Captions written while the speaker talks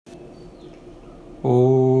ॐ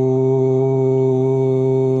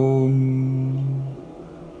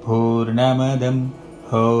पूर्णमदं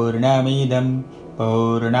पूर्णमिदं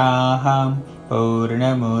पूर्णाहं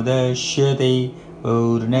पूर्णमुदच्यते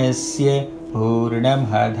पूर्णस्य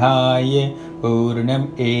पूर्णमदाय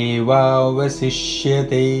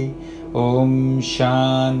पूर्णमेवावशिष्यते। ॐ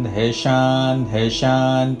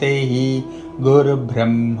शान्तिः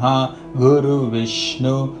गुरुब्रह्मा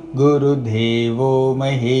गुरुविष्णु गुरुदेवो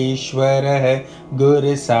महेश्वरः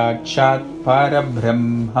गुरुसाक्षात्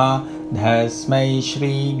परब्रह्मा तस्मै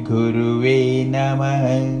श्रीगुरुवे नमः।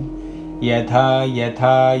 यथा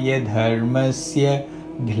धर्मस्य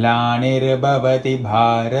ग्लानिर्भवति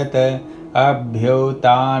भारत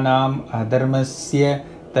अभ्युत्थानम् अधर्मस्य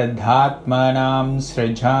तदात्मनां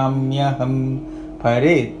सृजाम्यहं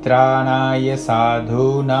परित्राणाय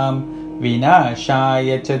साधूनां विनाशाय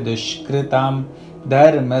च दुष्कृतां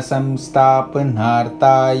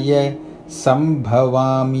धर्मसंस्थापनार्थाय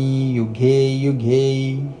संभवामि युगे युगे।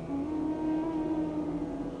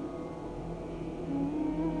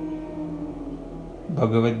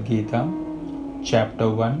 Bhagavad Gita, Chapter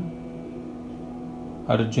 1,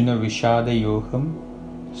 Arjuna Vishada Yoham,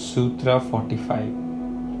 Sutra 45.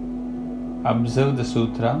 Observe the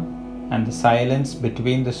sutra and the silence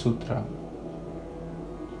between the sutra.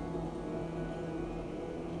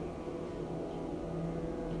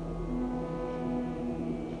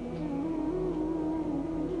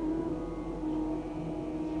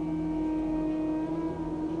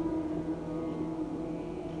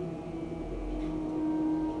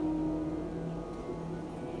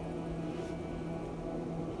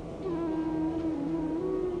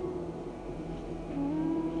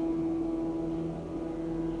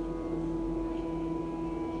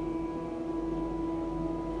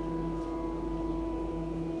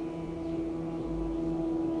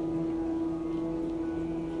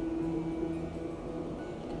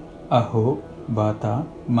 अहो बाता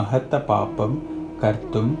महत पापं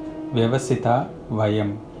कर्तुं व्यवसिता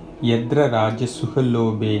वयं यद्र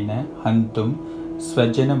राजसुखलोभेन हन्तुं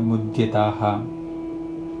स्वजनमुद्यताः।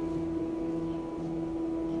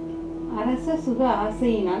 அரச சுக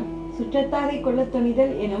ஆசையினால் சுற்றத்தாரை கொள்ள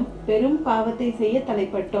துணிதல் எனும் பெரும் பாவத்தை செய்ய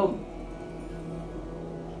தலைப்பட்டோம்.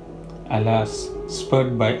 Alas, spurred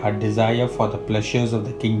by our desire for the pleasures of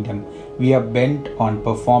the kingdom, we are bent on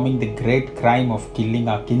performing the great crime of killing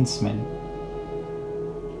our kinsmen.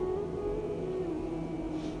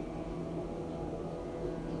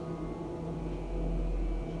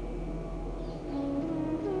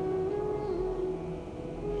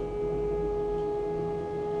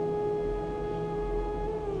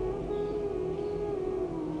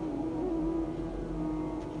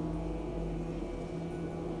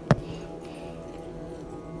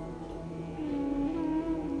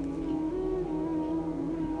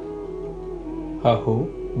 अहो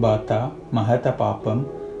बाता महत पापं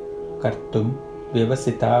कर्तुं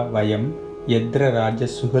व्यवसिता वयं यद्र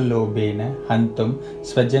राजसुखलोभेन हन्तुं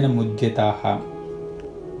स्वजनमुद्यताः।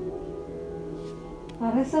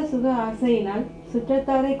 அரச சுக ஆசையினால்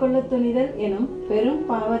சுற்றத்தாரை கொள்ள துணிதல் எனும் பெரும்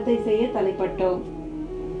பாவத்தை செய்ய தலைப்பட்டோம்.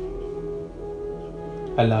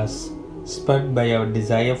 Alas, spurred by our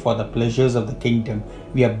desire for the pleasures of the kingdom,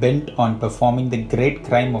 we are bent on performing the great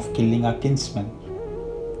crime of killing our kinsmen.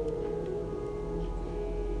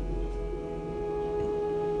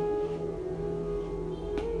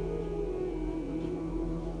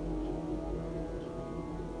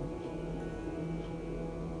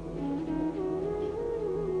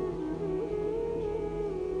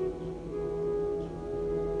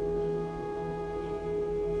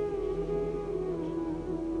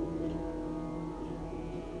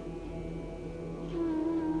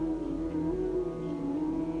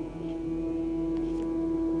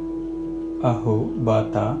 अहो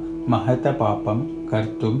बाता महत पापं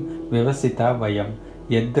कर्तुं व्यवसिता वयं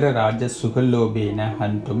यद्र राजसुखलोभेन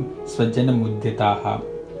हन्तुं स्वजनमुद्यताः।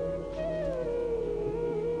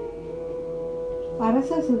 அரச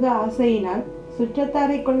சுக ஆசையினால்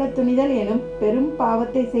சுற்றத்தாரை கொள்ள துணிதல் எனும் பெரும்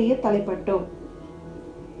பாவத்தை செய்ய தலைப்பட்டோம்.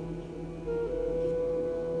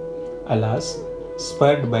 Alas,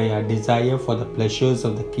 spurred by our desire for the pleasures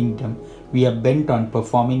of the kingdom, we are bent on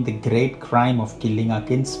performing the great crime of killing our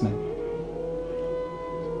kinsmen.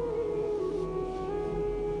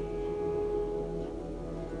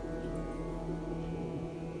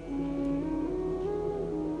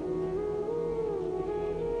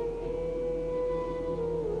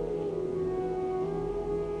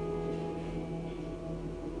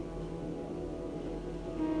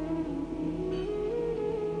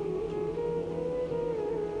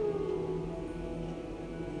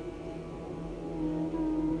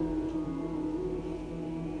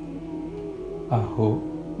 अहो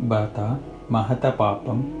बाता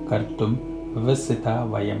महतपापं कर्तुं विवसिता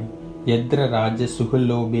वयं यद्र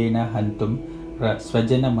राजसुखलोभेन हन्तुं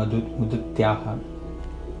स्वजनमुदित्याः.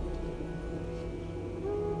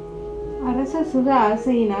 அரச சுக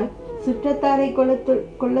ஆசையினால் சுற்றத்தாரை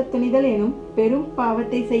கொள்ளத் துணிதல் எனும் பெரும்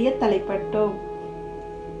பாவத்தை செய்ய தலைப்பட்டோம்.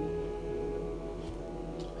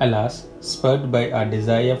 Alas, spurred by our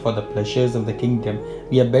desire for the pleasures of the kingdom,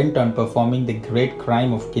 we are bent on performing the great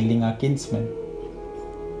crime of killing our kinsmen.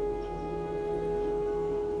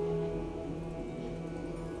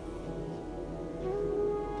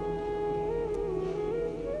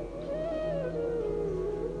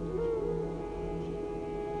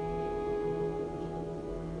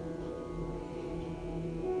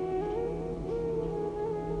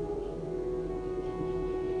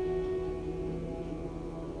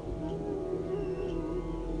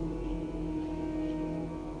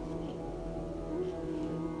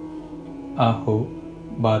 अहो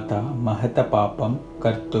बाता महतपापं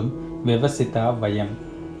कर्तुं व्यवसिता वयं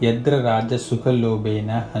यद्र राजसुखलोभेन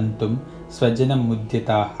हन्तुं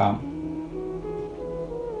स्वजनमुद्यताः.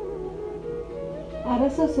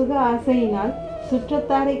 அரச சுக ஆசையினால்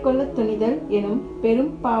சுற்றத்தாரை கொள்ளத் துணிதல் எனும்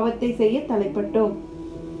பெரும் பாவத்தை செய்ய தலைப்பட்டோம்.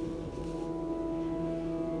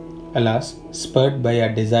 Alas, spurred by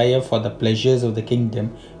our desire for the pleasures of the kingdom,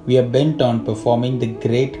 we are bent on performing the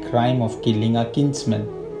great crime of killing our kinsmen.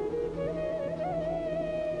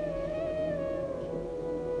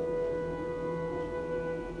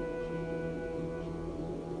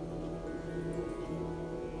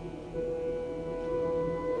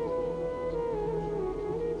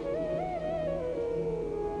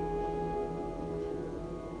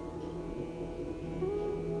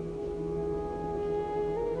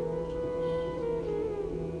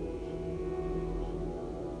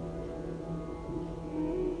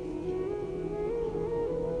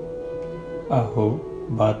 अहो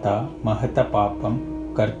बाता महतपापं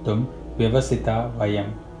कर्तुं व्यवसिता वयं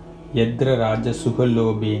यद्र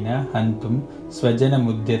राजसुखलोभेन हन्तुं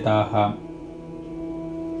स्वजनमुद्यताः.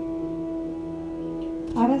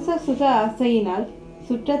 அரச சுக ஆசையினால்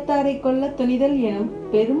சுற்றத்தாரை கொள்ளத் துணிதல் எனும்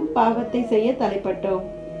பெரும் பாவத்தை செய்ய தலைப்பட்டோம்.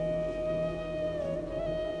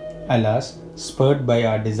 Alas, spurred by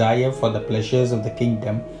our desire for the pleasures of the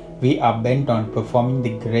kingdom, we are bent on performing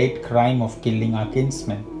the great crime of killing our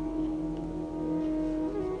kinsmen.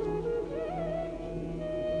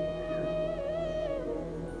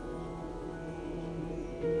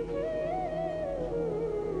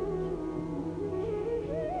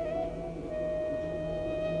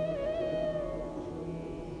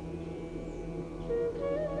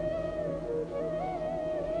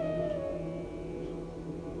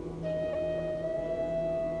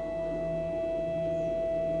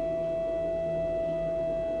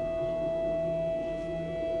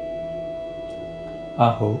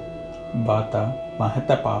 अहो बाता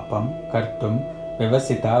महतपापं कर्तुं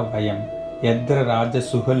व्यवसिता वयं यद्र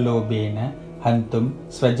राजसुखलोभेन हन्तुं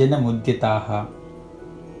स्वजनमुद्यताः.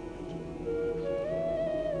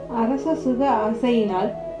 அரச சுக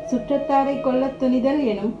ஆசையினால் சுற்றத்தாரை கொள்ளத் துணிதல்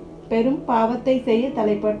எனும் பெரும் பாவத்தை செய்ய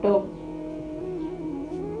தலைப்பட்டோம்.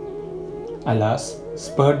 Alas,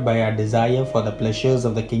 spurred by our desire for the pleasures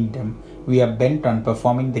of the kingdom, we are bent on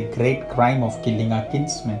performing the great crime of killing our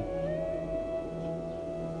kinsmen.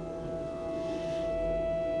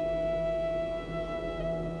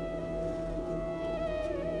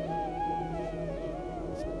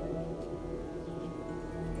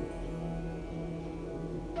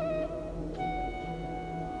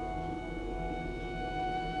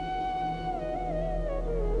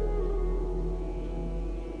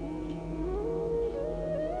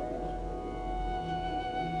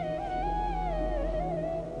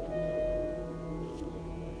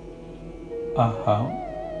 अहा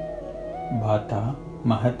भाता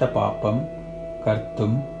महतपापं कर्तुं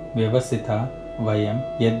व्यवसिता वयं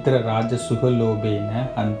यद्र राजसुखलोभेन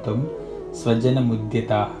हन्तुं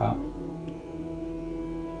स्वजनमुद्यताः.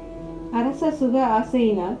 அரச சுக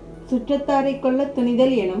ஆசையினால் சுற்றத்தாரை கொள்ளத்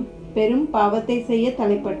துணிதல் எனும் பெரும் பாவத்தை செய்ய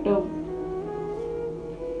தலைப்பட்டோம்.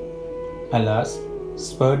 Alas,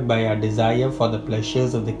 spurred by our desire for the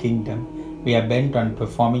pleasures of the kingdom, we are bent on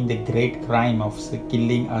performing the great crime of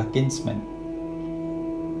killing our kinsmen.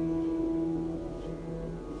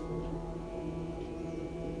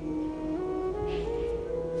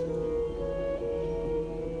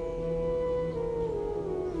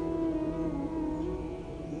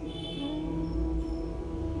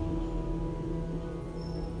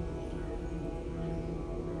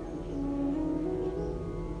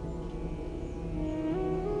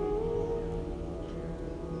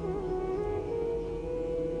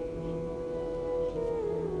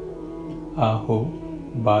 आहो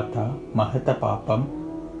बाता महतपापं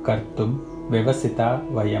कर्तुं व्यवसिता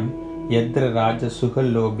वयं यत्र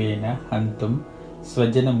राजसुखलोभेन हन्तुं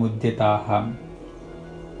स्वजनमुद्यताः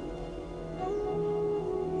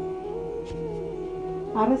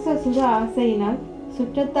அரச சுக ஆசையினால்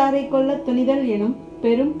சுற்றத்தாரை கொல்ல துணிதல் எனும்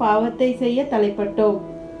பெரும் பாவத்தை செய்ய தலைப்பட்டோம்.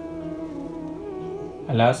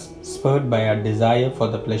 Alas, spurred by our desire for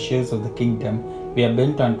the pleasures of the kingdom, we are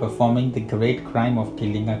bent on performing the great crime of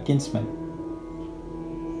killing our kinsmen.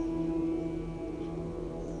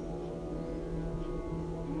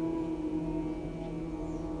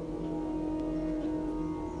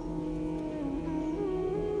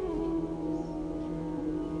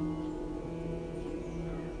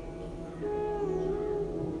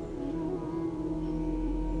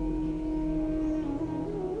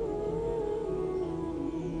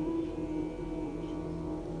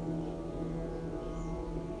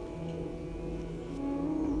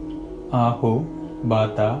 आहो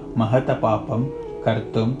बाता महतपापं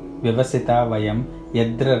कर्तुं व्यवसिता वयं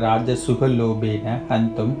यत्र राजसुखलोभेन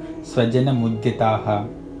हन्तुं स्वजनमुद्यताः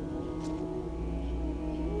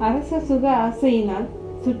அரச சுக ஆசையினால்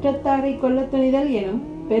சுற்றத்தாரை கொல்ல துணிதல் எனும்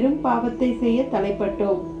பெரும் பாவத்தை செய்ய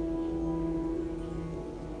தலைப்பட்டோம்.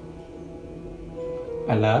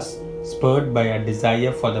 Alas, spurred by our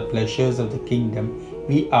desire for the pleasures of the kingdom,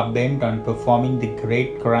 we are bent on performing the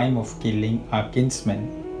great crime of killing our kinsmen.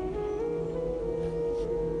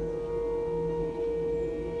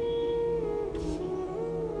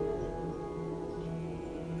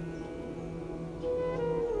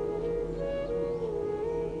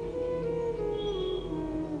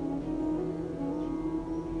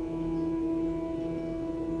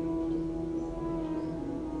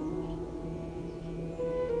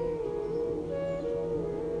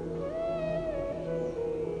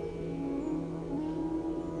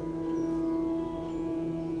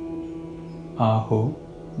 आहो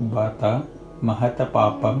बाता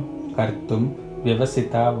महतपापं कर्तुं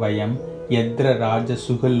व्यवसिता वयं यत्र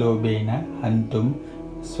राजसुखलोभेन हन्तुं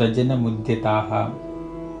स्वजनमुद्यताः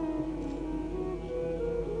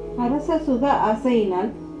அரச சுக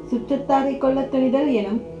ஆசையினால் சுற்றத்தாரை கொல்ல துணிதல்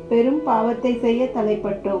எனும் பெரும் பாவத்தை செய்ய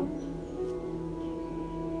தலைப்பட்டோம்.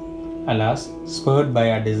 Alas, spurred by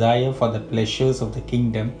our desire for the pleasures of the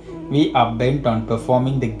kingdom, we are bent on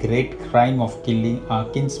performing the great crime of killing our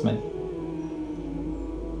kinsmen.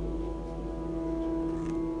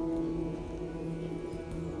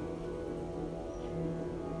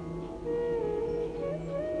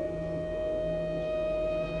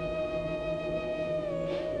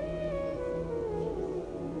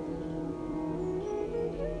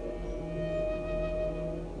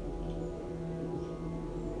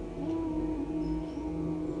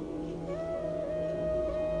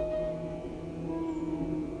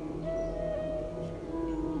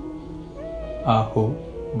 आहो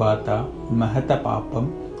बाता महतपापं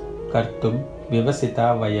कर्तुं व्यवसिता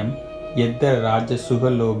वयं यत्र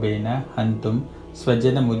राजसुखलोभेन हन्तुं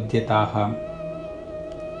स्वजनमुद्यताः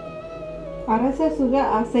அரச சுக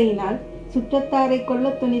ஆசையினால் சுற்றத்தாரை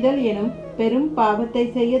கொல்ல துணிதல் எனும் பெரும் பாவத்தை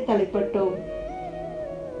செய்ய தலைப்பட்டோம்.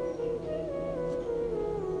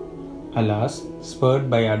 Alas, spurred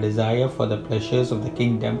by our desire for the pleasures of the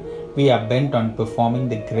kingdom, we are bent on performing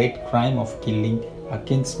the great crime of killing our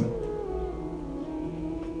kinsmen.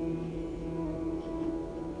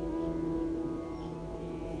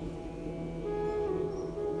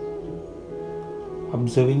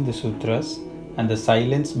 Observing the sutras and the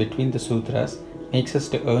silence between the sutras makes us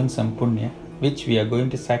to earn some punya, which we are going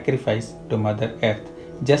to sacrifice to Mother Earth.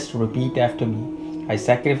 Just repeat after me. I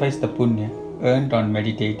sacrifice the punya earned on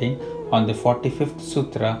meditating on the 45th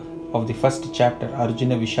sutra of the first chapter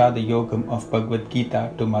Arjuna Vishada Yogam of Bhagavad Gita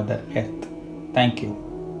to Mother Earth. Thank you.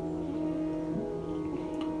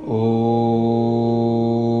 Om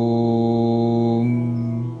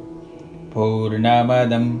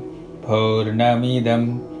Purnamadam Purnamidam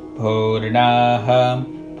Purnaha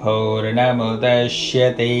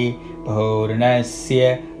Purnamudashyate Purnasya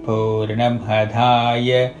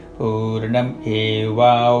Purnamhadaya Purnam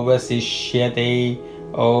Evavasishyate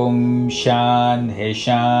Om Shanti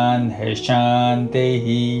Shanti Shanti.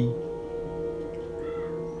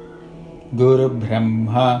 Guru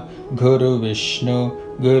Brahma Guru Vishnu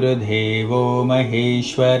Guru Devo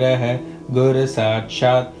Maheshwarah Guru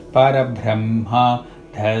Sakshat Parabrahma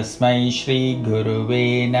Tasmai Shri Guruve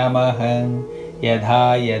Namaha. Yadha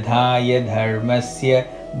yadha dharmasya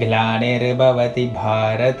glanirbhavati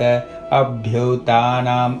bharata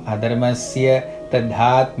abhyutanam adharmasya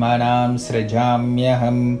tadhatmanam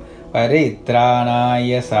srajamyaham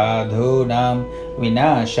paritranaya sadhunam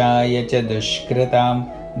vinashaya cha dushkritam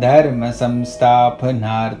dharma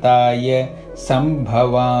samsthapanarthaya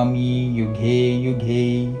sambhavami yuge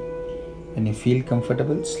yuge. When you feel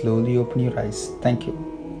comfortable, slowly open your eyes. Thank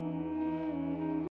you.